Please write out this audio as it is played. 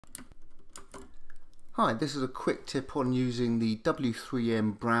Hi, this is a quick tip on using the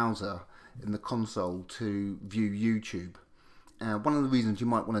w3m browser in the console to view YouTube. One of the reasons you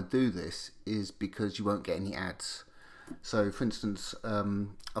might want to do this is because you won't get any ads. So for instance,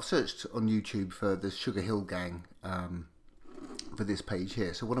 I've searched on YouTube for the Sugar Hill Gang for this page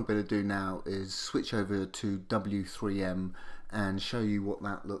here. So what I'm going to do now is switch over to w3m and show you what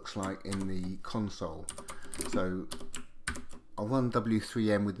that looks like in the console. So I'll run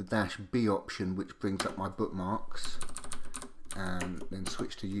w3m with the -B option, which brings up my bookmarks, and then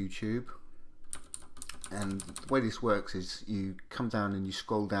switch to YouTube. And the way this works is you come down and you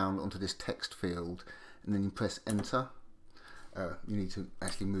scroll down onto this text field, and then you press enter. You need to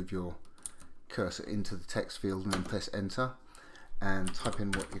actually move your cursor into the text field and then press enter and type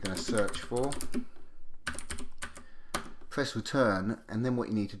in what you're going to search for. Press return, and then what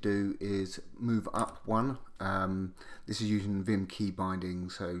you need to do is move up one. This is using Vim key binding,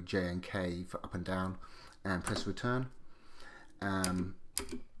 so J and K for up and down, and press return.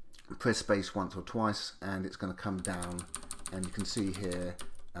 Press space once or twice and it's going to come down, and you can see here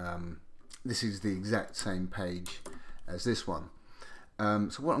this is the exact same page as this one.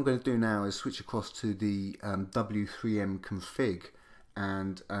 So what I'm going to do now is switch across to the w3m config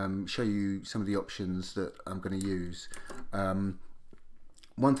and show you some of the options that I'm going to use.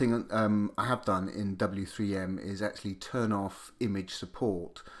 One thing I have done in w3m is actually turn off image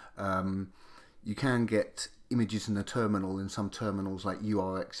support. You can get images in the terminal in some terminals like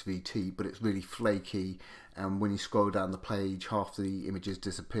URXVT, but it's really flaky, and when you scroll down the page half the images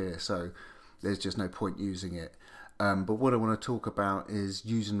disappear, so there's just no point using it. But what I want to talk about is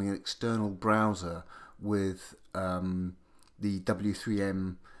using an external browser with the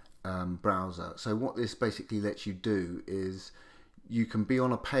w3m browser. So what this basically lets you do is you can be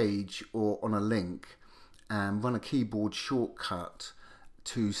on a page or on a link and run a keyboard shortcut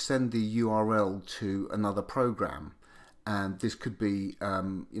to send the URL to another program, and this could be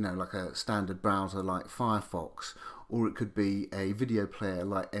you know, like a standard browser like Firefox, or it could be a video player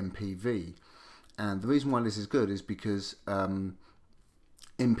like MPV. And the reason why this is good is because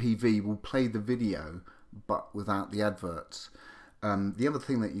MPV will play the video but without the adverts. The other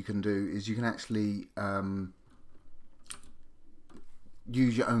thing that you can do is you can actually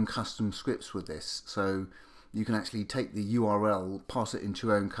use your own custom scripts with this. So you can actually take the URL, pass it into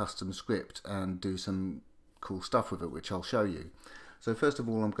your own custom script and do some cool stuff with it, which I'll show you. So first of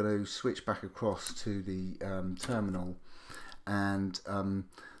all, I'm going to switch back across to the terminal, and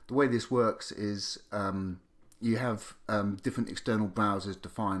the way this works is you have different external browsers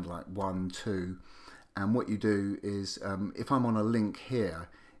defined, like 1, 2, and what you do is if I'm on a link here,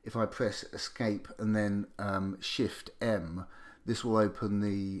 if I press escape and then shift M, this will open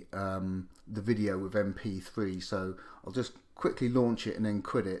the video with MP3. So I'll just quickly launch it and then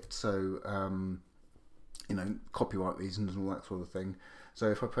quit it, so you know, copyright reasons and all that sort of thing. So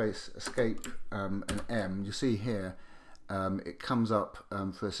if I press escape and M, you see here it comes up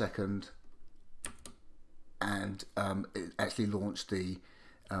for a second, and it actually launched the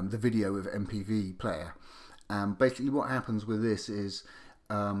video with MPV player. Basically what happens with this is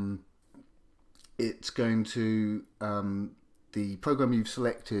it's going to the program you've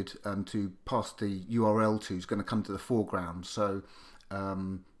selected to pass the URL to is going to come to the foreground. So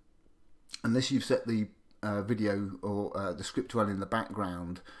unless you've set the video or the script to run in the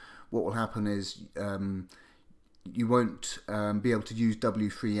background, what will happen is you won't be able to use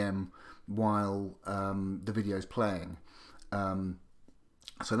w3m while the video is playing.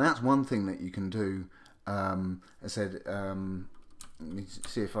 So that's one thing that you can do. As I said, let me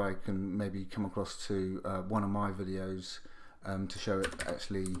see if I can maybe come across to one of my videos to show it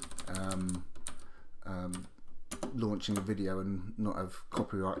actually launching a video and not have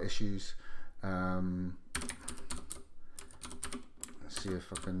copyright issues. Let's see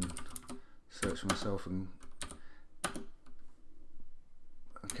if I can search myself and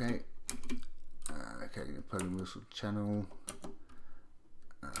okay, Poland Whistle channel.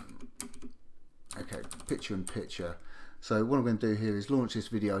 Okay, picture in picture. So what I'm going to do here is launch this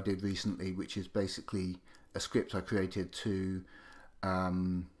video I did recently, which is basically a script I created to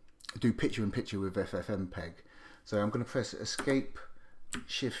do picture in picture with FFmpeg. So I'm going to press escape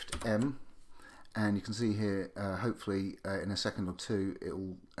shift M, and you can see here hopefully in a second or two it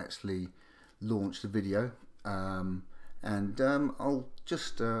will actually launch the video, and I'll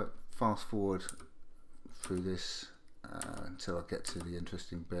just fast forward through this until I get to the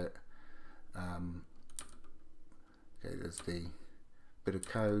interesting bit. Okay, there's the bit of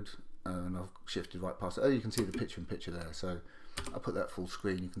code, and I've shifted right past it. Oh, you can see the picture in picture there, so I'll put that full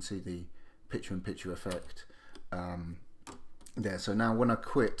screen. You can see the picture in picture effect there. So now when I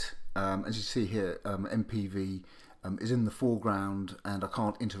quit As you see here, MPV is in the foreground, and I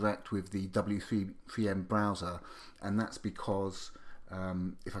can't interact with the w3m browser, and that's because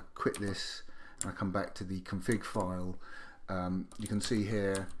if I quit this and I come back to the config file, you can see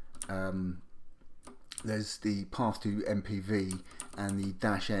here there's the path to MPV, and the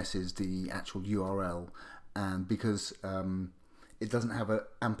 -s is the actual URL, and because it doesn't have an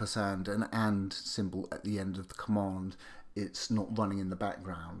ampersand, an and symbol at the end of the command, it's not running in the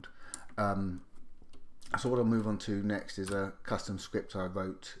background. So what I'll move on to next is a custom script I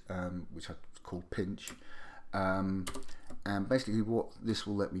wrote, which I called pinch, and basically what this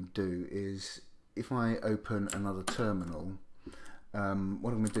will let me do is, if I open another terminal,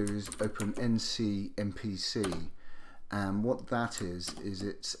 what I'm going to do is open NCMPC, and what that is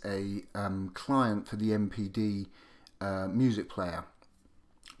it's a client for the MPD music player,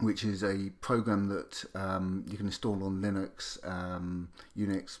 which is a program that you can install on Linux,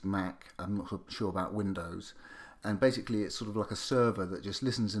 Unix, Mac. I'm not sure about Windows. And basically it's sort of like a server that just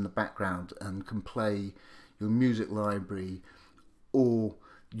listens in the background and can play your music library or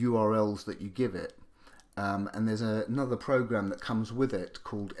URLs that you give it. And there's another program that comes with it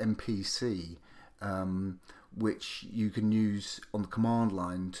called MPC, which you can use on the command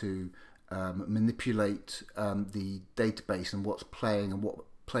line to manipulate the database and what's playing and what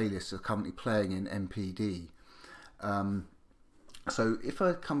playlists are currently playing in MPD. So if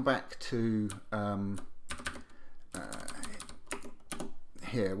I come back to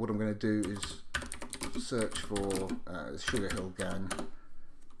here, what I'm going to do is search for Sugar Hill Gang.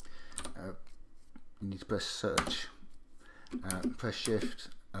 You need to press search, press shift,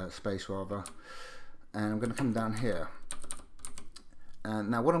 space rather, and I'm going to come down here. And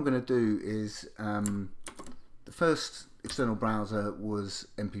now what I'm going to do is, the first external browser was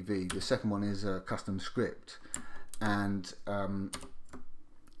MPV, the second one is a custom script, and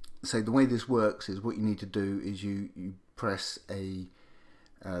so the way this works is, what you need to do is you press the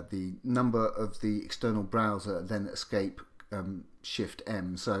number of the external browser, then escape, shift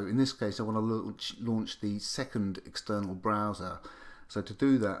M. So in this case I want to launch the second external browser, so to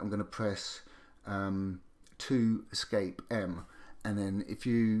do that I'm going to press 2 escape M, and then if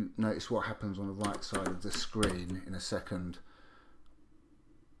you notice what happens on the right side of the screen in a second,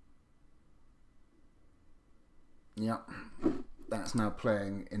 yep, that's now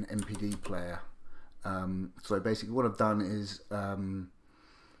playing in MPD player. So basically what I've done is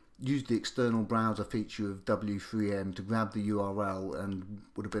use the external browser feature of w3m to grab the URL and,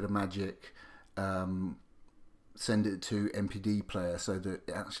 with a bit of magic, send it to MPD player so that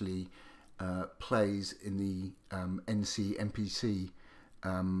it actually plays in the NCMPC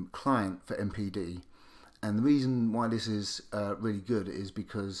client for MPD. And the reason why this is really good is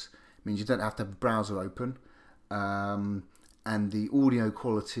because it means you don't have to have a browser open, and the audio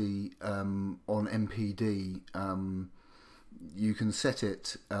quality on MPD, you can set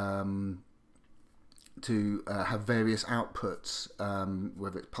it to have various outputs,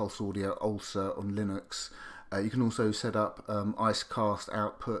 whether it's pulse audio, Ulsa on Linux. You can also set up Icecast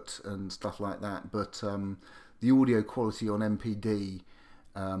output and stuff like that, but the audio quality on MPD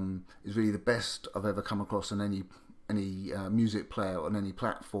is really the best I've ever come across on any music player on any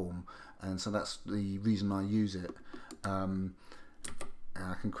platform, and so that's the reason I use it.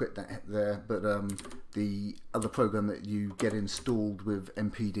 I can quit that there, but the other program that you get installed with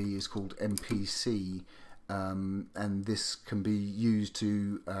MPD is called MPC, and this can be used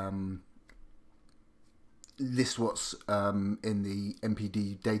to list what's in the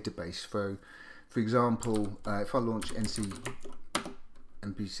MPD database. For example, if I launch NCMPC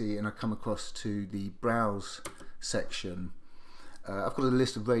and I come across to the browse section, I've got a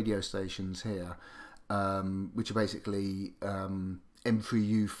list of radio stations here, which are basically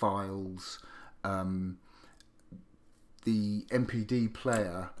M3U files. The MPD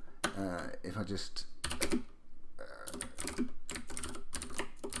player, if I just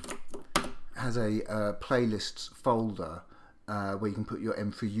has a playlists folder where you can put your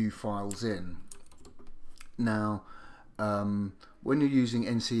M3U files in. Now when you're using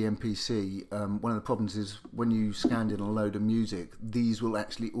NCMPC, one of the problems is when you scanned in a load of music, these will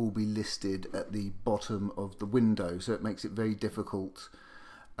actually all be listed at the bottom of the window, so it makes it very difficult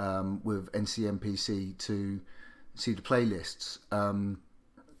with NCMPC to see the playlists.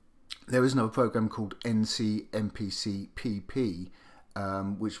 There is another program called NCMPC PP,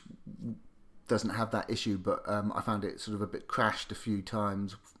 which doesn't have that issue, but I found it sort of a bit crashed a few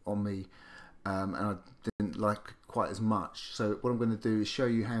times on me, and I didn't like it quite as much. So what I'm going to do is show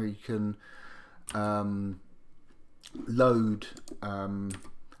you how you can load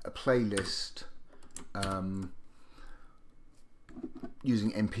a playlist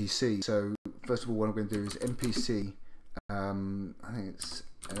using MPC. So first of all, what I'm going to do is MPC. I think it's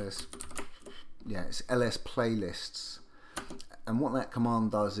it's ls playlists, and what that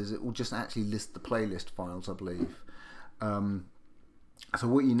command does is it will just actually list the playlist files, I believe. So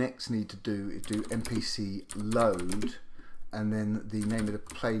what you next need to do is do MPC load, and then the name of the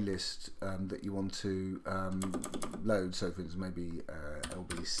playlist that you want to load. So for instance, maybe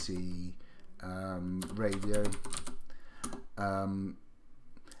LBC radio,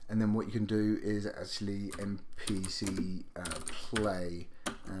 and then what you can do is actually MPC play,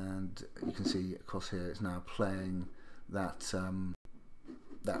 and you can see across here it's now playing that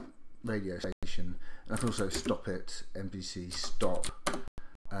that radio station. And I can also stop it, MPC stop,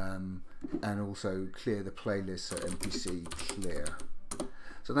 and also clear the playlist, so MPC clear.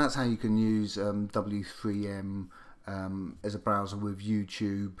 So that's how you can use w3m as a browser with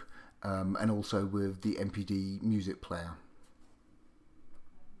YouTube, and also with the MPD music player.